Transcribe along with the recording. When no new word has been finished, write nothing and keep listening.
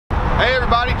Hey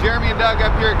everybody, Jeremy and Doug up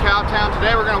here at Cowtown.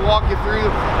 Today we're going to walk you through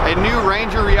a new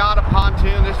Ranger Reatta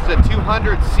pontoon. This is a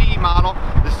 200c model.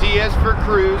 The C is for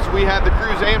cruise. We have the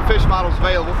cruise and fish models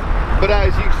available. But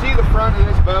as you can see the front of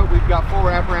this boat, we've got 4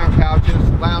 wraparound couches,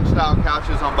 lounge style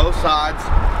couches on both sides.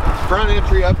 Front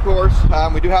entry, of course.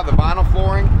 We do have the vinyl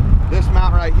flooring. This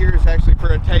mount right here is actually for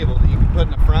a table that you can put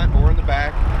in the front or in the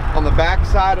back. On the back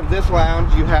side of this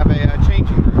lounge, you have a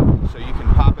changing room. So you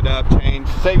can pop it up, change,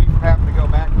 save you from having to go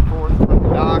back and forth from the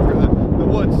dock or the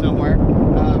woods somewhere.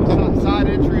 Side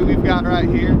entry we've got right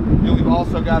here, and we've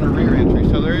also got a rear entry.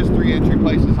 So there is 3 entry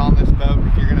places on this boat.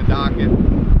 If you're going to dock it,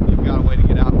 you've got a way to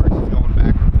get out versus going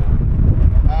back and forth.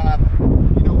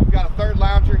 You know, we've got a third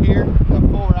lounger here, a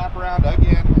full wraparound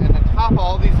again, and on top of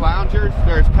all these loungers,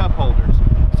 there's cup holders.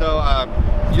 So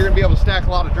you're going to be able to stack a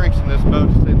lot of drinks in this boat,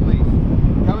 to say the least.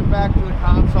 Coming back to the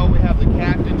console, we have the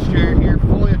captain's chair here,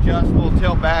 fully adjustable,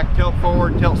 tilt back, tilt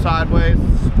forward, tilt sideways,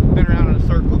 spin around in a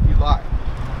circle if you'd like.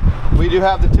 We do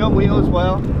have the tilt wheel as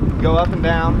well, go up and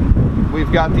down.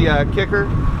 We've got the kicker,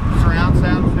 surround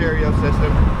sound stereo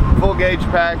system, full gauge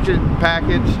package,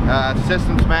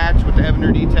 systems match with the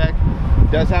Evinrude E-Tech.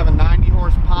 Does have a 90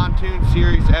 horse pontoon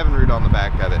series Evinrude on the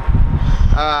back of it.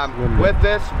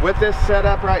 With this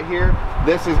setup right here,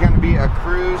 this is going to be a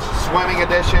cruise swimming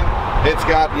edition. It's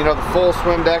got, you know, the full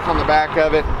swim deck on the back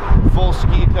of it, full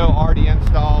ski tow already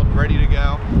installed, ready to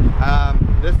go.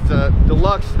 This is a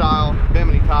deluxe style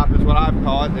bimini top is what I've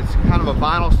called it. It's kind of a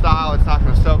vinyl style. It's not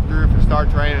going to soak through if it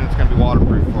starts raining. It's going to be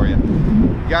waterproof for you.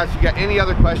 Guys, if you got any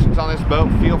other questions on this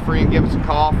boat, feel free and give us a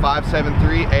call,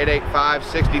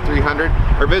 573-885-6300,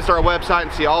 or visit our website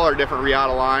and see all our different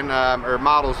Reatta line, or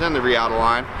models in the Reatta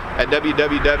line at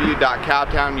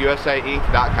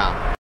www.cowtownusainc.com.